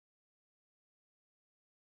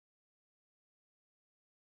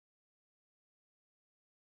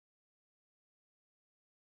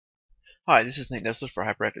Hi, this is Nate Nessler for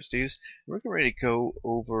Hyperactive Studios. We're getting ready to go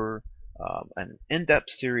over an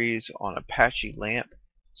in-depth series on Apache LAMP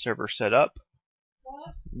server setup.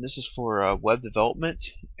 And this is for web development,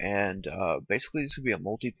 and basically this will be a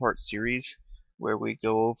multi-part series where we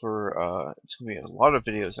go over. It's going to be a lot of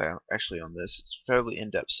videos actually on this. It's a fairly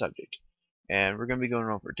in-depth subject, and we're going to be going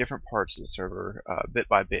over different parts of the server bit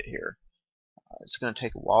by bit here. It's going to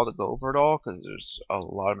take a while to go over it all because there's a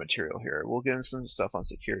lot of material here. We'll get into some stuff on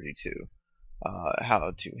security too.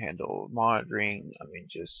 How to handle monitoring. I mean,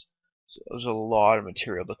 just there's a lot of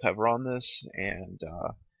material to cover on this, and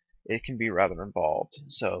it can be rather involved.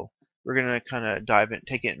 So we're gonna kind of dive in,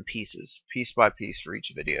 take it in pieces, piece by piece for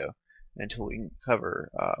each video, until we can cover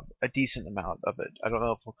a decent amount of it. I don't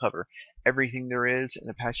know if we'll cover everything there is in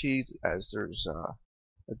Apache, as there's a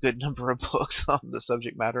good number of books on the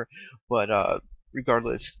subject matter, but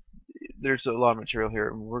regardless, there's a lot of material here,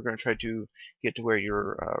 and we're going to try to get to where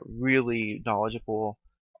you're really knowledgeable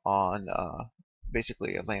on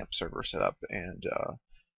basically a LAMP server setup and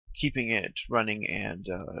keeping it running and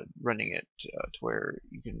running it to where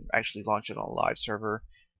you can actually launch it on a live server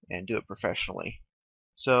and do it professionally.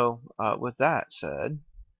 So with that said,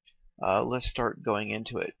 let's start going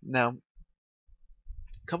into it. Now,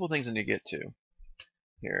 a couple things I need to get to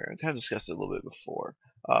here. I kind of discussed it a little bit before.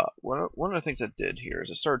 One of the things I did here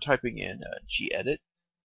is I started typing in gedit,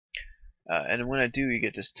 and when I do, you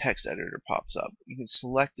get this text editor pops up. You can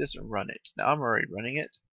select this and run it. Now I'm already running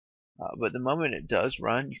it, but the moment it does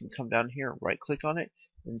run, you can come down here and right click on it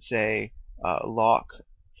and say lock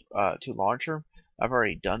to launcher. I've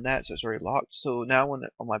already done that, so it's already locked. So now when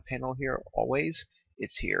on my panel here, always,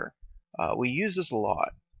 it's here. We use this a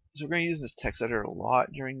lot. So we're going to use this text editor a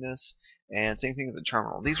lot during this, and same thing with the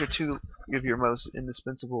terminal. These are two of your most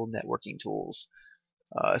indispensable networking tools,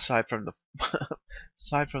 aside from the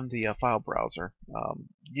file browser.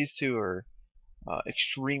 These two are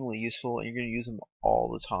extremely useful, and you're going to use them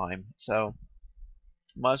all the time. So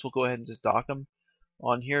might as well go ahead and just dock them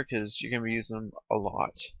on here because you're going to be using them a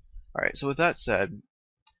lot. All right. So with that said,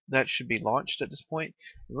 that should be launched at this point.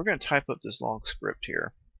 We're going to type up this long script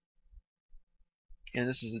here. And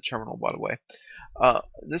this is the terminal, by the way.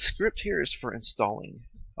 This script here is for installing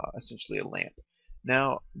essentially a LAMP.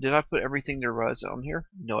 Now, did I put everything there was on here?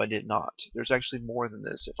 No, I did not. There's actually more than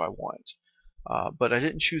this if I want. But I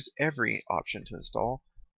didn't choose every option to install.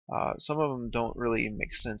 Some of them don't really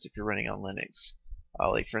make sense if you're running on Linux.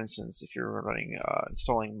 Like for instance, if you're running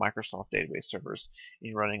installing Microsoft database servers and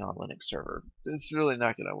you're running on a Linux server, it's really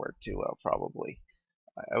not going to work too well, probably.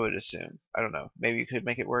 I would assume. I don't know. Maybe you could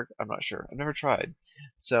make it work. I'm not sure. I've never tried.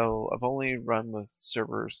 So I've only run with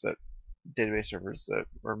database servers that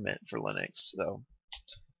were meant for Linux. So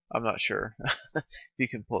I'm not sure if you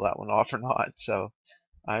can pull that one off or not. So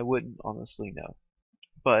I wouldn't honestly know.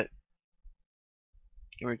 But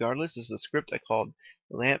regardless, this is a script I called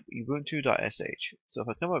lamp ubuntu.sh. So if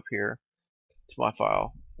I come up here to my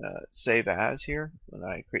file, save as here, when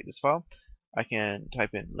I create this file, I can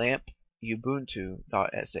type in lamp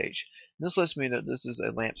ubuntu.sh. This lets me know this is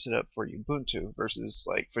a LAMP setup for Ubuntu versus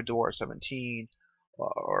like Fedora 17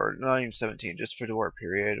 or not even 17, just Fedora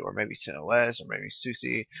period, or maybe CentOS, or maybe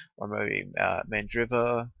SUSE, or maybe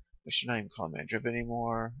Mandriva. I should not even call it Mandriva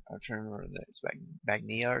anymore. I'm trying to remember it's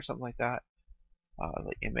Magnia or something like that.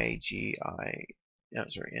 Like M-A-G-I, no,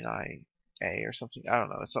 sorry, N-I-A or something. I don't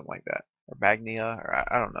know, something like that. Or Magnia,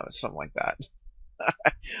 or I don't know, something like that.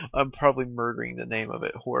 I'm probably murdering the name of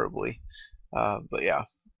it horribly, but yeah.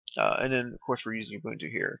 And then of course we're using Ubuntu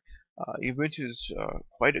here. Ubuntu is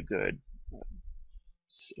quite a good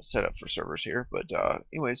setup for servers here, but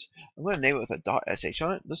anyways, I'm going to name it with a .sh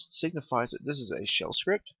on it. This signifies that this is a shell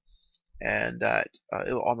script, and that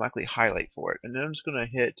it will automatically highlight for it. And then I'm just going to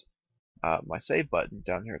hit my save button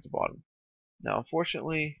down here at the bottom. Now,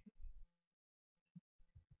 unfortunately,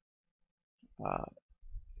 you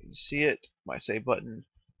can see it. My save button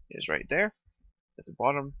is right there at the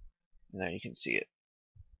bottom, and now you can see it.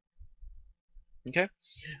 Okay,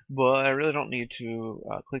 but I really don't need to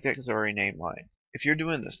click that because I already named mine. If you're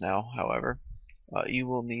doing this now, however, you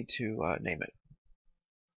will need to name it.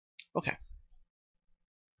 Okay.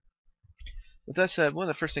 With that said, one of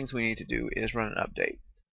the first things we need to do is run an update.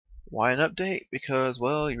 Why an update? Because,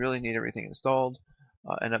 well, you really need everything installed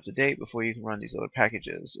and up to date before you can run these other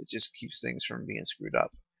packages. It just keeps things from being screwed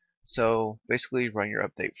up. So basically, run your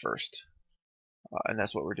update first. And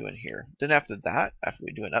that's what we're doing here. Then after that, after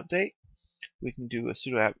we do an update, we can do a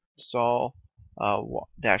sudo apt install -y.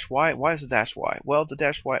 Why is the -y? Well, the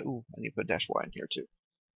 -y, ooh, I need to put -y in here too.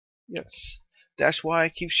 Yes.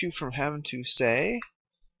 -y keeps you from having to say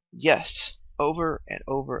yes over and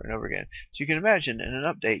over and over again. So you can imagine in an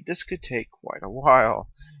update, this could take quite a while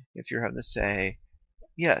if you're having to say,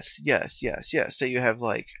 yes, yes, yes, yes. Say you have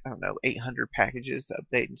like, I don't know, 800 packages to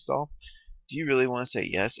update and install. Do you really want to say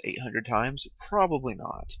yes 800 times? Probably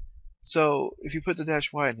not. So if you put the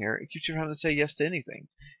 -y in here, it keeps you from having to say yes to anything.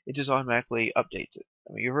 It just automatically updates it.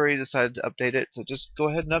 I mean, you've already decided to update it, so just go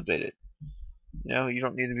ahead and update it. You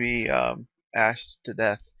don't need to be asked to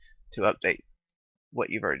death to update what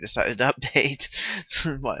you've already decided to update.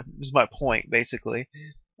 Is my point, basically.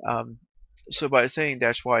 Um, so by saying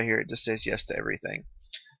 -y here, it just says yes to everything.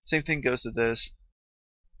 Same thing goes to this.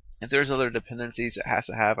 If there's other dependencies it has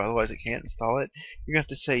to have, otherwise it can't install it, you're going to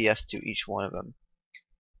have to say yes to each one of them.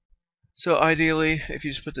 So ideally, if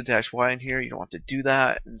you just put the -y in here, you don't have to do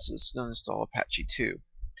that, and so it's going to install Apache 2.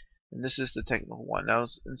 And this is the technical one. Now,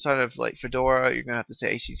 inside of like Fedora, you're going to have to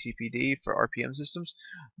say HTTPD for RPM systems,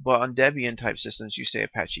 but on Debian type systems, you say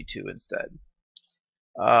Apache 2 instead.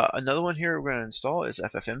 Another one here we're going to install is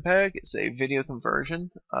FFmpeg. It's a video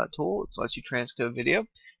conversion tool. It lets you transcode video,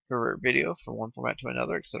 convert video from one format to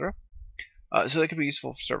another, etc. So that could be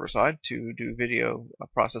useful for server side to do video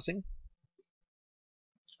processing.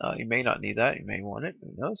 You may not need that. You may want it.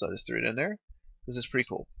 Who knows? I just threw it in there. This is pretty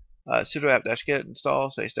cool. Sudo apt-get install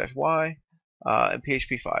space -y and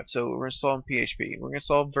PHP 5. So we're installing PHP. We're going to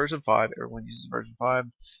install version 5. Everyone uses version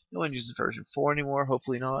 5. No one uses version 4 anymore.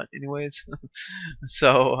 Hopefully not, anyways.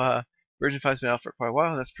 So version 5's been out for quite a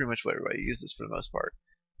while, and that's pretty much what everybody uses for the most part.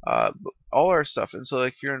 All our stuff, and so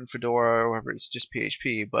like if you're in Fedora or whatever, it's just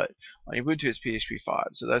PHP, but on Ubuntu it's PHP 5.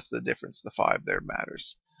 So that's the difference. The 5 there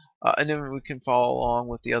matters. And then we can follow along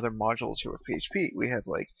with the other modules here with PHP. We have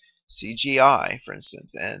like CGI, for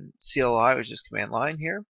instance, and CLI, which is command line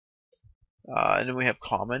here. And then we have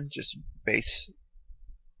common, just base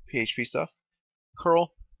PHP stuff.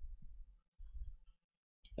 Curl.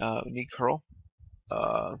 We need curl.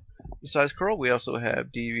 Besides curl, we also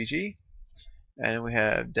have DBG, and we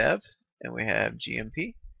have dev, and we have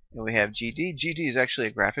GMP, and we have GD. GD is actually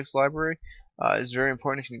a graphics library. It's very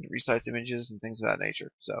important if you need to resize images and things of that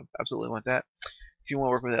nature. So absolutely want that. If you want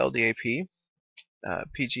to work with LDAP,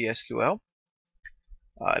 PGSQL.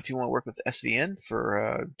 If you want to work with SVN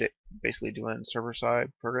for basically doing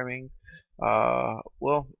server-side programming,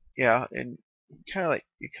 well, yeah, and kind of like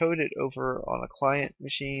you code it over on a client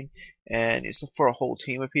machine, and it's for a whole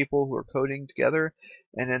team of people who are coding together,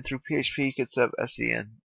 and then through PHP you can set up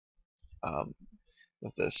SVN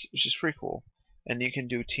with this, which is pretty cool. And you can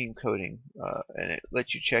do team coding, and it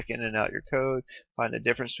lets you check in and out your code, find the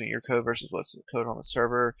difference between your code versus what's the code on the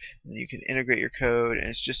server, and you can integrate your code, and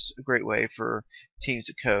it's just a great way for teams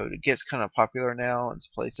to code. It gets kind of popular now in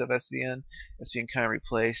place of SVN. SVN kind of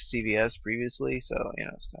replaced CVS previously, so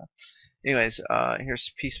it's kind of. Anyways, here's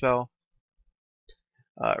pspell,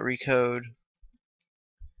 recode.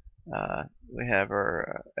 We have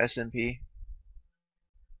our SNMP,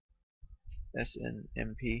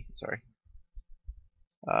 sorry.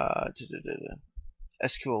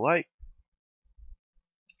 SQLite,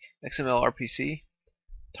 XML RPC,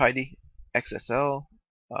 Tidy, XSL,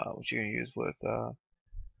 which you're going to use with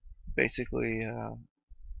basically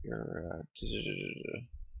your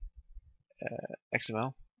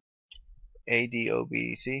XML,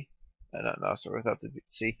 ADOBC, no, sorry, without the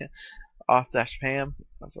C, auth-pam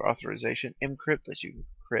for authorization, mcrypt lets you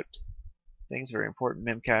crypt things, very important.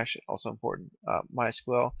 Memcache, also important.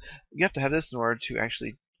 MySQL, you have to have this in order to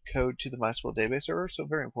actually code to the MySQL database server, so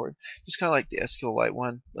very important. Just kind of like the SQLite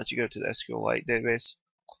one, lets you go to the SQLite database,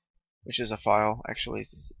 which is a file. Actually,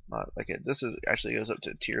 it's not like it. This is actually goes up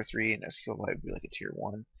to tier 3, and SQLite would be like a tier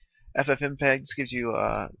 1. FFmpeg, this gives you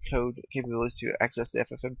code capabilities to access the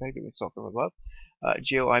FFmpeg that we saw from above.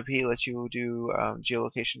 GeoIP lets you do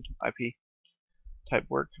geolocation IP type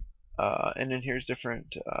work. And then here's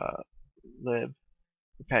different lib,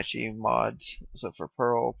 Apache mods, so for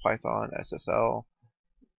Perl, Python, SSL,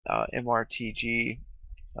 MRTG,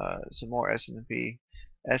 some more SNMP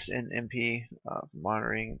for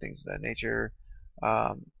monitoring and things of that nature.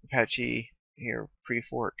 Apache here,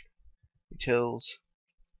 pre-fork, utils,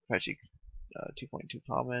 Apache 2.2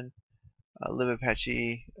 common,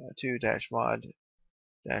 libapache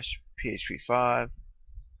 2-mod-php5,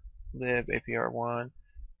 libapr1,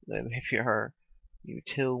 libapr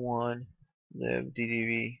util1,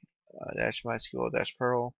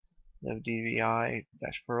 libddb-mysql-perl,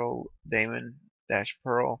 libdbi-perl,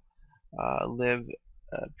 daemon-perl,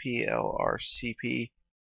 libplrcp,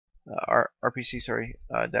 rpc, sorry,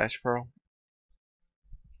 -perl.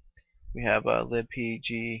 We have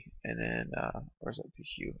libpg, and then where's that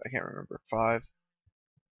pq? I can't remember. 5.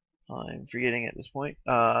 I'm forgetting at this point.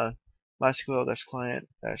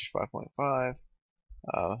 MySQL-client-5.5,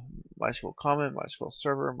 MySQL common, MySQL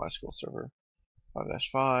server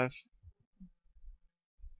 5-5,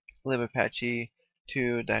 libapache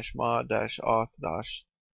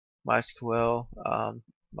 2-mod-auth-MySQL,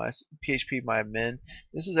 my PHP myadmin.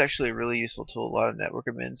 This is actually a really useful tool. A lot of network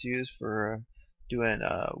admins use for doing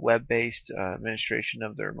web-based administration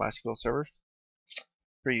of their MySQL servers.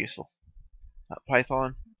 Pretty useful.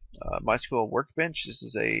 Python, MySQL Workbench. This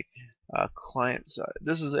is a client side.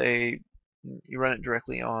 This is you run it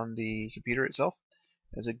directly on the computer itself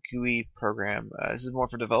as a GUI program. This is more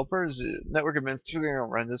for developers. Network admins typically don't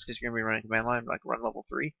run this because you're going to be running command line, like run level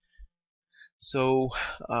 3. So,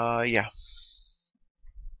 yeah.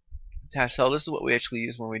 Tassel, this is what we actually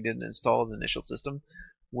used when we did install the initial system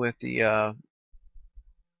with the,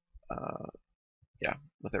 yeah,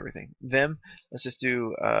 with everything. Vim, let's just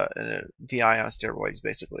do a VI on steroids,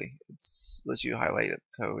 basically. It lets you highlight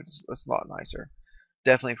code. It's a lot nicer.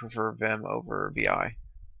 Definitely prefer Vim over VI.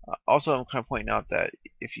 Also, I'm kind of pointing out that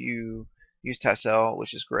if you use Tassel,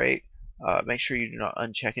 which is great, make sure you do not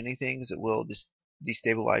uncheck anything, because it will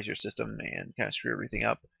destabilize your system and kind of screw everything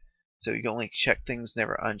up. So you can only check things,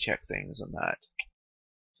 never uncheck things on that.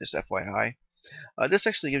 Just FYI. This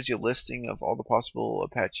actually gives you a listing of all the possible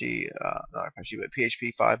Apache, not Apache, but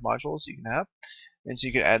PHP 5 modules you can have. And so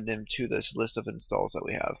you can add them to this list of installs that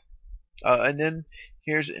we have. And then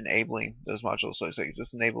here's enabling those modules. So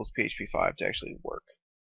this enables PHP 5 to actually work.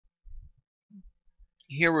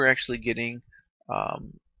 Here we're actually getting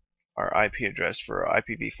our IP address for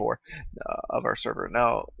IPv4 of our server.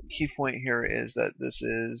 Now, key point here is that this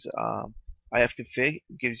is ifconfig,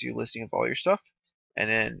 gives you a listing of all your stuff, and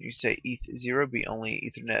then you say eth0 be only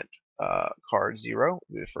Ethernet card 0,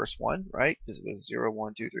 be the first one, right? Because it goes 0,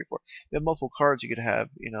 1, 2, 3, 4. If you have multiple cards, you could have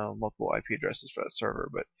multiple IP addresses for that server.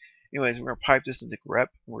 But anyways, we're going to pipe this into grep,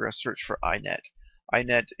 and we're going to search for inet.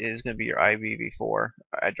 Inet is going to be your IPv4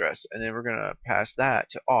 address, and then we're going to pass that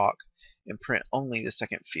to awk and print only the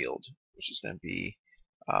second field, which is going to be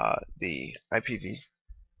the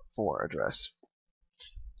IPv4 address.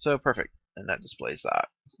 So perfect, and that displays that.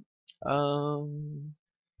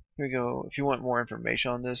 Here we go. If you want more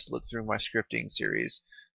information on this, look through my scripting series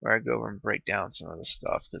where I go over and break down some of this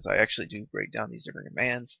stuff, because I actually do break down these different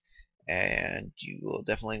commands, and you will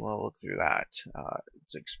definitely want to look through that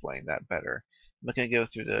to explain that better. I'm not going to go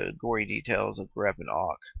through the gory details of grep and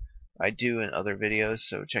awk. I do in other videos,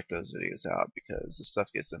 so check those videos out because the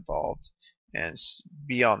stuff gets involved and it's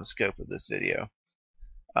beyond the scope of this video.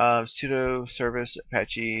 Sudo service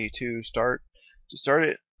apache 2 start. To start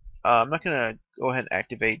it, I'm not going to go ahead and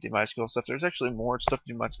activate the MySQL stuff. There's actually more stuff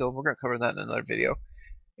to do MySQL. We're going to cover that in another video.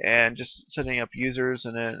 And just setting up users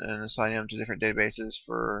and assigning them to different databases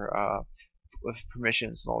for with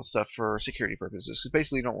permissions and all this stuff for security purposes. Because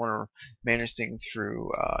basically you don't want to manage things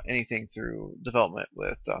through anything through development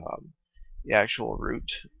with the actual root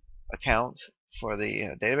account for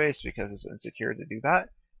the database, because it's insecure to do that.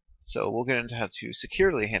 So we'll get into how to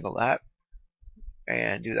securely handle that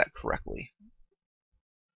and do that correctly.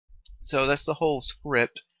 So that's the whole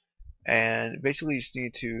script, and basically you just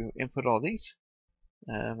need to input all these.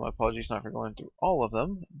 My apologies not for going through all of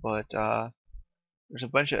them, but there's a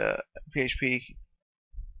bunch of PHP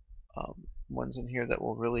ones in here that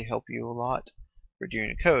will really help you a lot for doing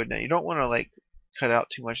your code. Now you don't want to cut out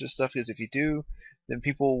too much of stuff, because if you do, then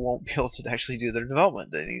people won't be able to actually do their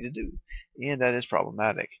development they need to do, and that is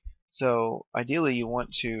problematic. So ideally you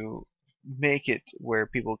want to make it where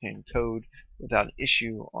people can code without an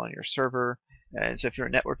issue on your server. And so if you're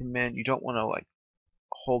a network admin, you don't want to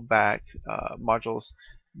hold back modules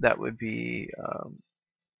that would be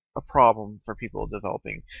a problem for people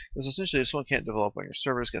developing, because essentially if someone can't develop on your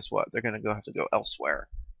servers, guess what? They're going to have to go elsewhere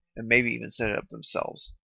and maybe even set it up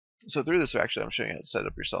themselves. So through this, actually, I'm showing you how to set it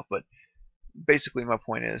up yourself, but basically my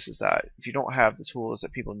point is that if you don't have the tools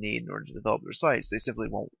that people need in order to develop their sites, they simply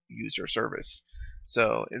won't use your service.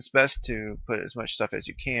 So it's best to put as much stuff as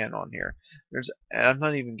you can on here. And I'm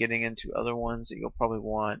not even getting into other ones that you'll probably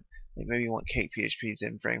want. Maybe you want CakePHP's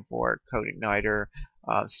in-frame for it, CodeIgniter,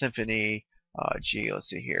 Symfony, let's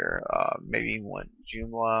see here. Maybe you want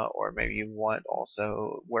Joomla, or maybe you want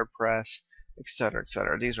also WordPress, etc.,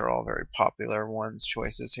 etc. These are all very popular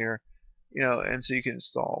choices here. And so you can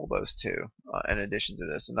install those too, in addition to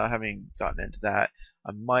this. And not having gotten into that,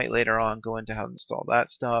 I might later on go into how to install that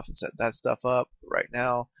stuff and set that stuff up. Right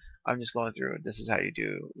now, I'm just going through, this is how you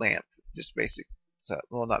do LAMP, just basic set,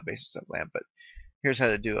 well, not basic set LAMP, but here's how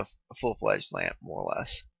to do a full-fledged LAMP, more or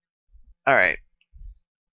less. Alright,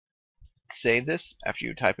 save this after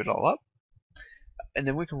you type it all up, and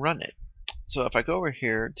then we can run it. So if I go over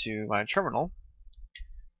here to my terminal,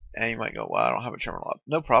 And you might go, well, I don't have a terminal up.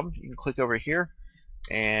 No problem. You can click over here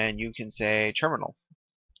and you can say terminal.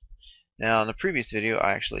 Now in the previous video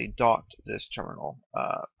I actually docked this terminal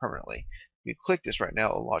permanently. If you click this right now,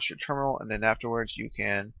 it'll launch your terminal, and then afterwards you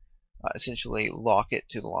can essentially lock it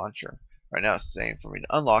to the launcher. Right now it's saying for me to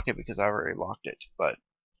unlock it because I've already locked it, but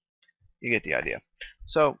you get the idea.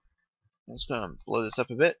 So I'm just going to blow this up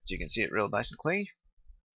a bit so you can see it real nice and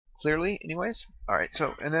clearly anyways. Alright,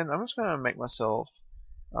 so and then I'm just going to make myself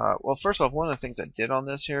well, first off, one of the things I did on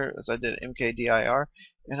this here is I did mkdir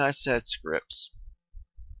and I said scripts,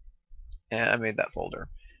 and I made that folder.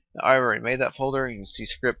 Now I already made that folder. You can see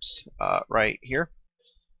scripts right here,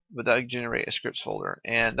 but that would generate a scripts folder,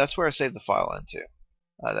 and that's where I saved the file into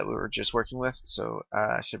that we were just working with. So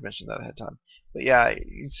I should mention that ahead of time. But yeah,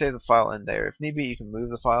 you can save the file in there. If need be, you can move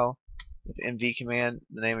the file with the mv command,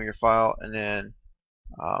 the name of your file, and then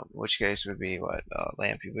in which case would be what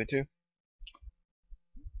lamp ubuntu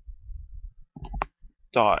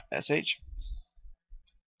 .sh,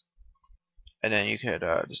 and then you could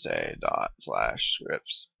just say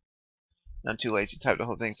 /scripts. I'm too lazy to type the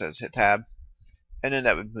whole thing, so just hit tab, and then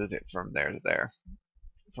that would move it from there to there,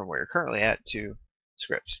 from where you're currently at to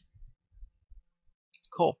scripts.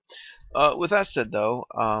 Cool. With that said, though,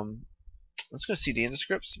 let's go cd into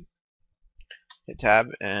scripts. Hit tab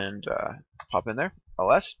and pop in there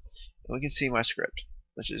ls, and we can see my script,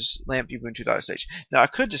 which is lamp ubuntu.sh. Now I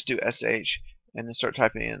could just do sh and then start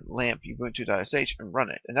typing in lamp ubuntu.sh and run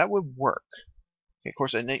it, and that would work. Okay, of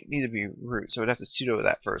course, I need to be root, so I'd have to sudo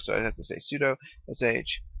that first. So I'd have to say sudo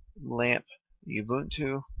sh lamp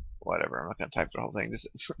ubuntu whatever. I'm not going to type the whole thing. Just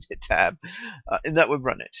hit tab, and that would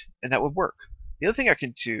run it, and that would work. The other thing I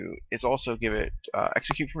can do is also give it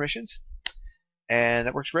execute permissions, and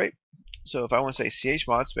that works great. So if I want to say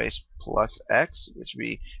chmod space +x, which would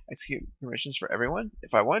be execute permissions for everyone.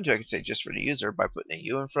 If I wanted to, I could say just for the user by putting a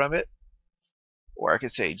u in front of it, or I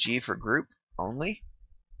could say g for group only.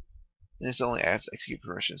 And this only adds execute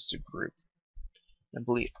permissions to group. And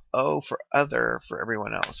believe O for other for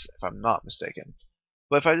everyone else, if I'm not mistaken.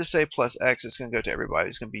 But if I just say +x, it's going to go to everybody.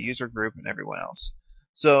 It's going to be user, group, and everyone else.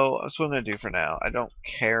 So that's what I'm going to do for now. I don't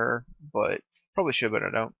care, but probably should, but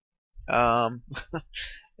I don't.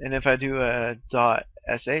 And if I do a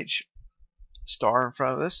 .sh star in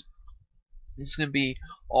front of this, it's going to be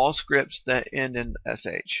all scripts that end in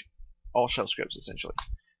sh. All shell scripts, essentially.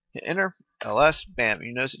 Hit enter, ls, bam,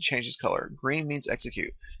 you notice it changes color. Green means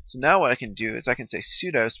execute. So now what I can do is I can say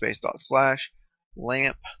sudo space /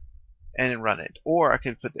 lamp and then run it. Or I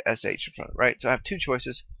could put the sh in front of it, right? So I have two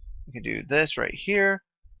choices. I can do this right here,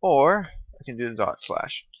 or I can do the /.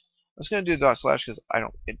 I was going to do the / because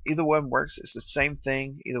either one works. It's the same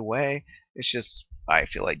thing either way. It's just I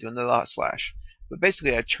feel like doing the /. But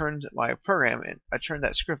basically I turned my program and I turned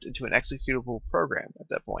that script into an executable program at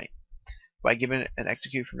that point by giving it an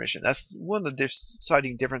execute permission. That's one of the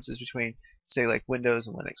deciding differences between, say, like Windows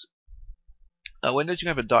and Linux. Windows, you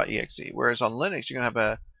can have a .exe, whereas on Linux, you're going to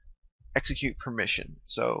have a execute permission.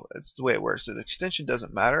 So that's the way it works. So the extension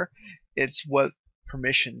doesn't matter. It's what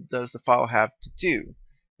permission does the file have to do.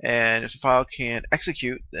 And if the file can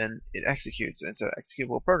execute, then it executes, and it's an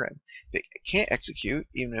executable program. If it can't execute,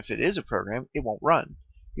 even if it is a program, it won't run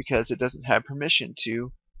because it doesn't have permission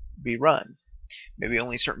to be run. Maybe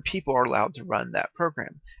only certain people are allowed to run that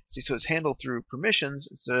program. See, so it's handled through permissions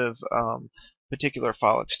instead of particular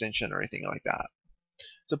file extension or anything like that.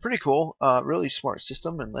 So pretty cool, really smart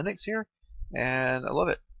system in Linux here, and I love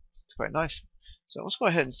it. It's quite nice. So let's go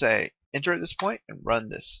ahead and say enter at this point and run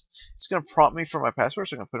this. It's going to prompt me for my password,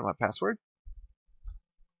 so I'm going to put in my password.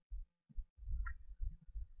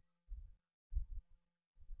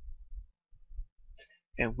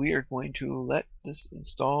 And we are going to let this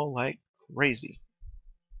install like crazy.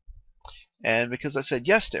 And because I said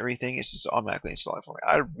yes to everything, it's just automatically installing for me.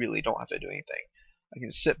 I really don't have to do anything. I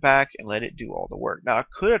can sit back and let it do all the work. Now I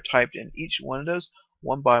could have typed in each one of those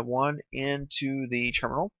one by one into the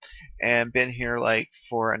terminal and been here like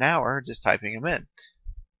for an hour just typing them in.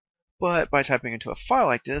 But by typing into a file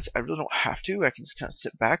like this, I really don't have to. I can just kind of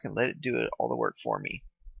sit back and let it do all the work for me.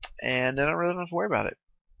 And then I really don't have to worry about it.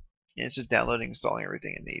 And it's just downloading, installing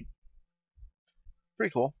everything I need.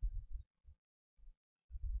 Pretty cool.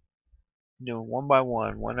 Doing one by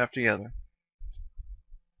one after the other,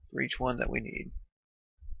 for each one that we need.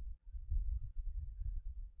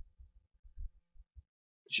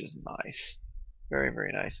 Which is nice. Very,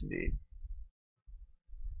 very nice indeed.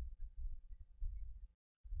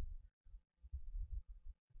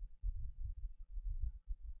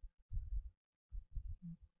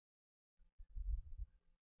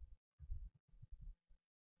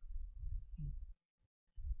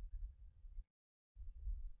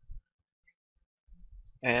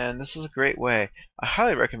 And this is a great way. I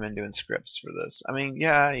highly recommend doing scripts for this. I mean,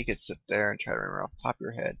 yeah, you could sit there and try to remember off the top of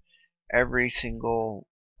your head every single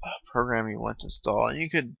program you want to install, and you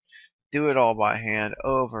could do it all by hand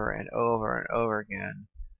over and over and over again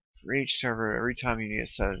for each server every time you need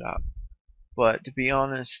to set it up. But to be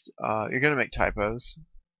honest, you're going to make typos.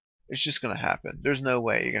 It's just going to happen. There's no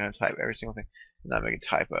way you're going to type every single thing and not make a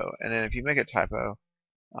typo. And then if you make a typo,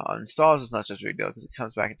 installs is not such a big deal because it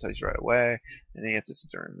comes back and tells you right away, and then you have to sit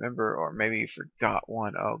there and remember, or maybe you forgot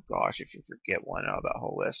one. Oh gosh, if you forget one out of that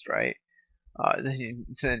whole list, right? Then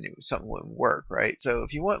something wouldn't work, right? So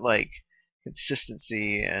if you want like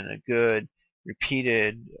consistency and a good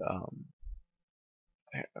repeated,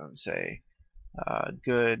 I would say,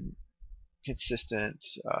 good consistent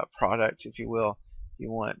product, if you will, you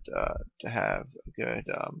want to have a good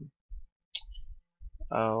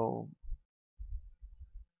oh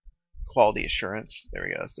quality assurance. There we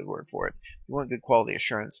go. That's the word for it. If you want good quality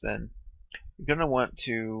assurance, then you're going to want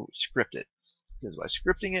to script it, because by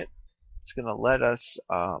scripting it, it's going to let us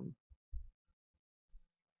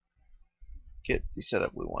get the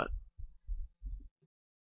setup we want.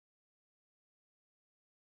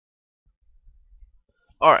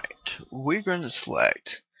 Alright, we're going to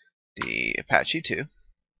select the Apache 2.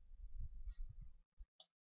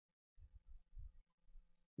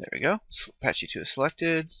 There we go. Apache 2 is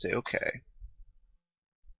selected. Say OK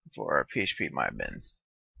for our PHP MyBin.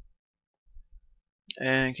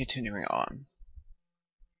 And continuing on.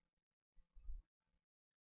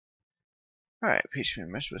 Alright, PHP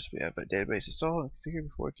mesh must be have a database installed and configured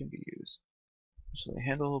before it can be used. So they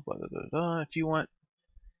handle blah blah blah blah. If you are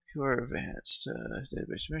advanced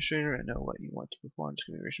database administrator and know what you want to perform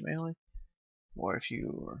configuration manually, or if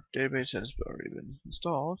your database has already been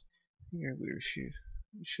installed, here we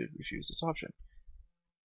should refuse this option.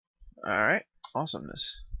 Alright,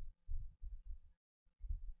 awesomeness.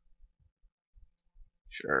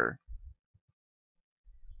 Sure.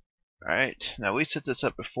 Alright, now we set this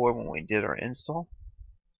up before when we did our install.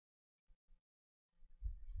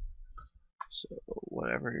 So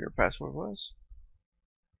whatever your password was,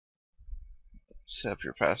 set up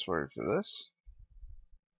your password for this.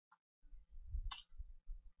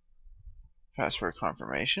 Password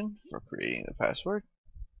confirmation for creating the password.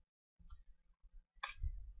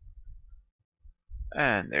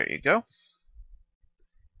 And there you go.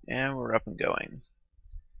 And we're up and going.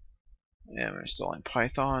 And we're installing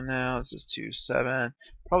Python now. This is 2.7.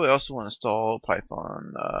 Probably also want to install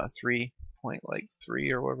Python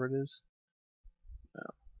 3.3 or whatever it is.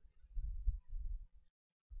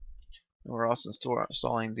 And we're also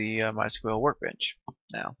installing the MySQL Workbench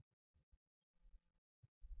now.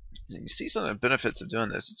 And you see some of the benefits of doing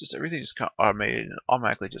this. It's just everything just kind of automated and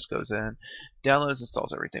automatically just goes in, downloads,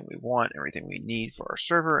 installs everything we want, everything we need for our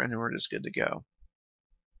server, and then we're just good to go.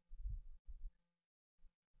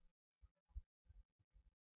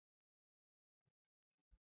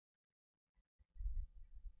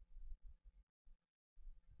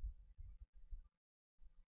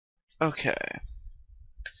 Okay.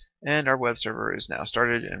 And our web server is now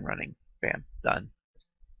started and running. Bam, done.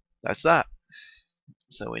 That's that.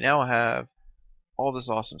 So we now have all this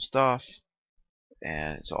awesome stuff,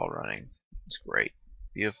 and it's all running. It's great.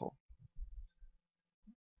 Beautiful.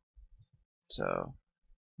 So,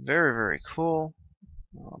 very, very cool.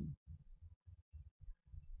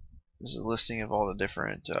 This is a listing of all the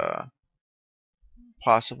different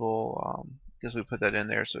possible, because we put that in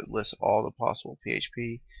there, so it lists all the possible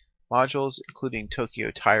PHP modules, including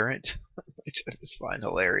Tokyo Tyrant, which I just find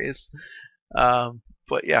hilarious.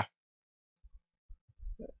 But yeah,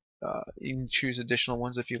 you can choose additional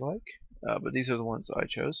ones if you like, but these are the ones I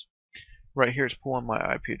chose. Right here is pulling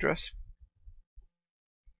my IP address.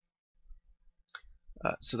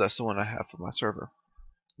 So that's the one I have for my server.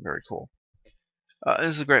 Very cool.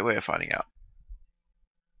 This is a great way of finding out.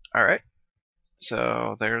 Alright,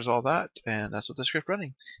 so there's all that, and that's what the script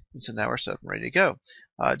running. And so now we're set up and ready to go.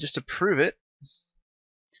 Just to prove it,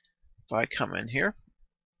 if I come in here,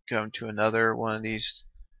 go to another one of these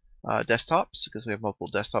desktops, because we have multiple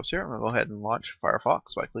desktops here, I'm going to go ahead and launch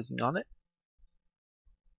Firefox by clicking on it.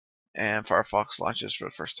 And Firefox launches for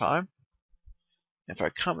the first time. If I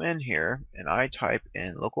come in here and I type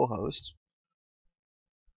in localhost,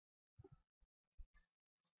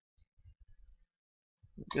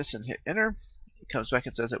 this and hit enter, it comes back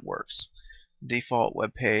and says it works. Default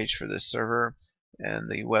web page for this server, and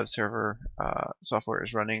the web server software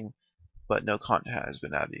is running, but no content has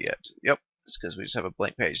been added yet. Yep, it's because we just have a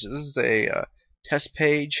blank page. So this is a test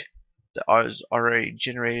page that is already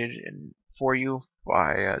generated for you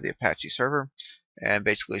by the Apache server, and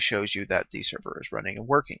basically shows you that the server is running and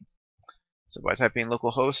working. So by typing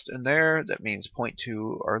localhost in there, that means point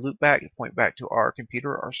to our loopback, point back to our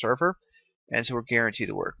computer, our server, and so we're guaranteed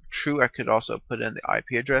to work. True, I could also put in the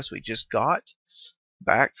IP address we just got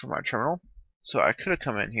back from our terminal. So I could have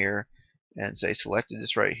come in here and say selected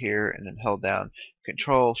this right here and then held down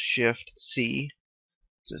Control Shift C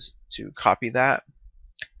just to copy that,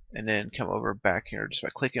 and then come over back here just by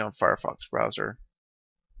clicking on Firefox browser.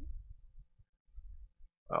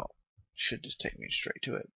 Well, should just take me straight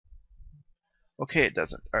to it. Okay, it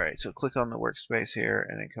doesn't. Alright, so click on the workspace here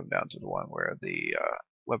and then come down to the one where the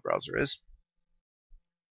web browser is.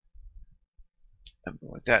 Something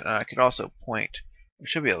like that. And I could also point, I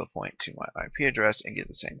should be able to point to my IP address and get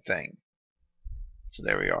the same thing. So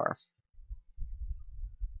there we are.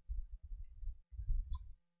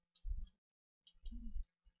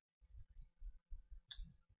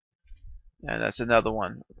 And that's another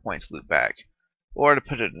one that points loop back. Or to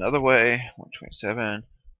put it another way,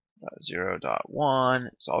 127.0.1,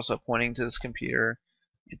 it's also pointing to this computer.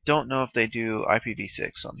 I don't know if they do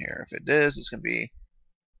IPv6 on here. If it is, it's going to be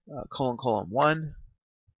 ::1.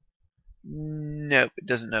 Nope, it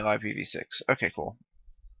doesn't know IPv6. Okay, cool.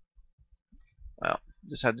 Well,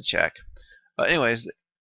 just had to check. Anyways,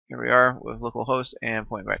 here we are with localhost and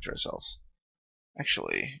pointing back to ourselves.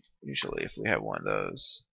 Actually, usually if we have one of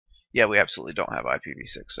those, yeah, we absolutely don't have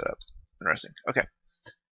IPv6 set up. Interesting. Okay.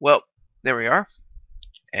 Well, there we are.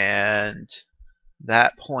 And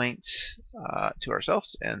that points to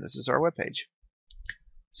ourselves, and this is our web page.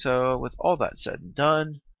 So with all that said and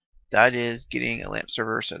done, that is getting a LAMP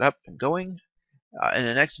server set up and going. In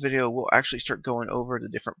the next video, we'll actually start going over the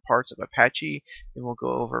different parts of Apache, and we'll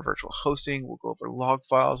go over virtual hosting, we'll go over log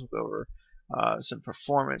files, we'll go over some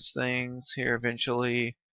performance things here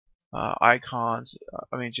eventually, icons,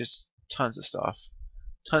 I mean just tons of stuff.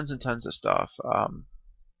 Tons and tons of stuff.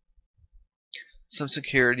 Some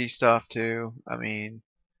security stuff too. I mean,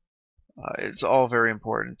 it's all very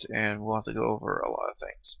important, and we'll have to go over a lot of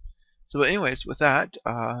things. So, but anyways, with that,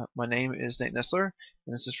 my name is Nate Nestler,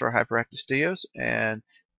 and this is for Hyperactive Studios. And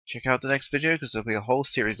check out the next video because there'll be a whole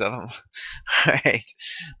series of them. Alright,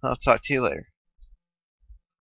 I'll talk to you later.